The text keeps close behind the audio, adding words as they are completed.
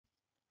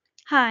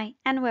Hi,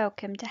 and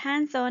welcome to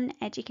Hands-On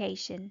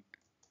Education.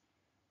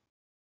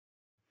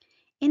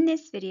 In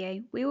this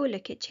video, we will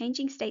look at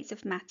changing states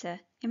of matter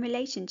in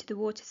relation to the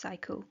water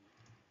cycle.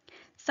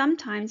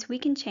 Sometimes we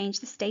can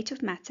change the state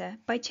of matter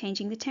by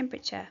changing the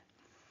temperature.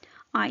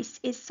 Ice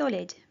is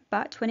solid,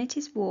 but when it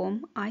is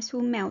warm, ice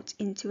will melt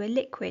into a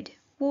liquid,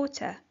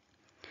 water.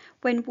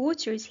 When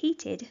water is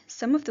heated,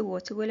 some of the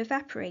water will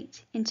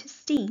evaporate into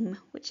steam,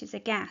 which is a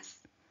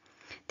gas.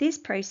 This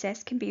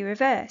process can be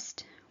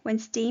reversed. When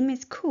steam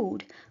is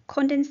cooled,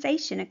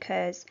 condensation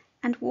occurs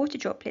and water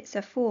droplets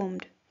are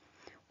formed.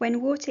 When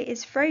water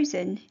is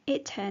frozen,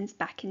 it turns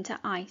back into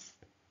ice.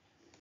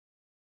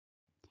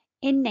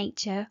 In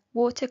nature,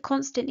 water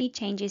constantly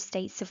changes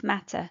states of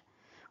matter.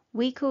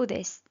 We call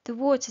this the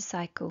water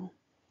cycle.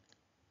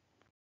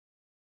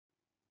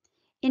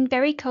 In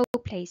very cold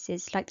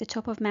places like the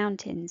top of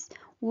mountains,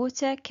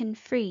 water can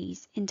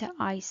freeze into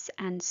ice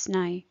and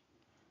snow.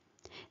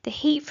 The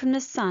heat from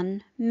the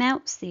sun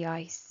melts the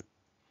ice,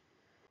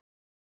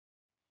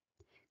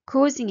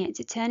 causing it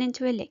to turn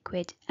into a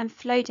liquid and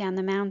flow down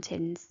the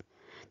mountains.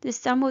 The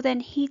sun will then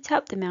heat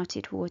up the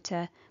melted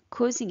water,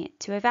 causing it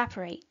to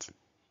evaporate.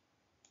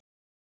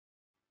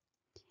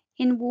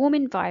 In warm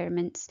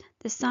environments,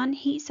 the sun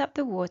heats up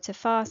the water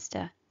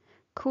faster,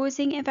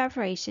 causing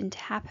evaporation to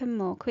happen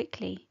more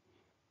quickly.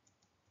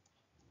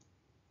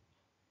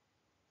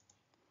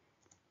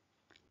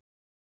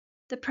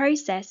 The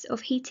process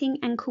of heating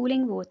and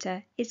cooling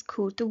water is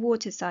called the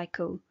water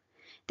cycle.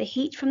 The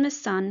heat from the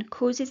sun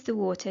causes the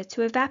water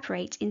to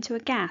evaporate into a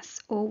gas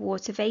or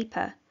water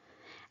vapor.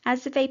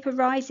 As the vapor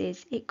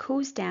rises, it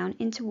cools down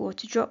into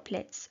water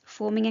droplets,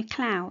 forming a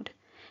cloud.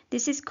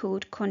 This is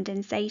called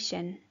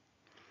condensation.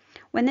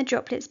 When the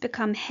droplets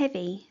become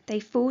heavy, they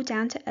fall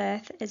down to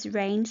earth as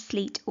rain,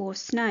 sleet, or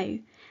snow,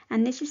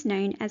 and this is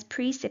known as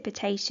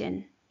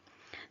precipitation.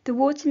 The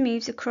water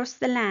moves across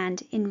the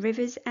land in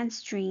rivers and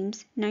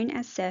streams known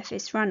as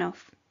surface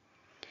runoff.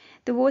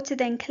 The water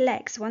then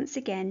collects once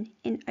again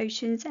in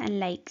oceans and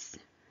lakes.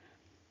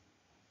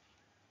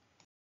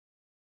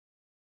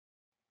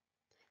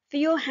 For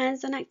your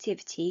hands-on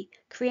activity,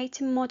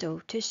 create a model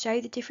to show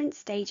the different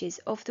stages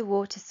of the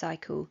water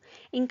cycle,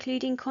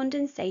 including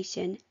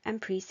condensation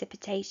and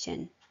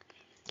precipitation.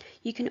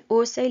 You can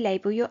also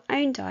label your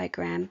own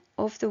diagram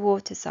of the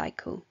water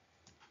cycle.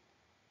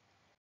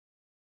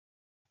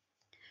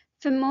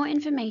 For more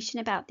information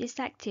about this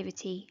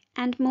activity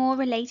and more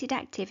related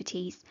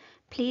activities,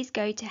 please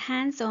go to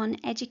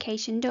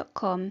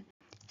handsoneducation.com,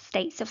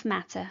 States of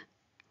Matter.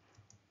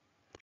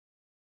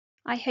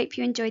 I hope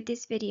you enjoyed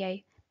this video.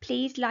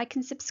 Please like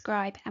and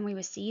subscribe, and we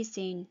will see you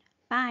soon.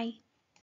 Bye.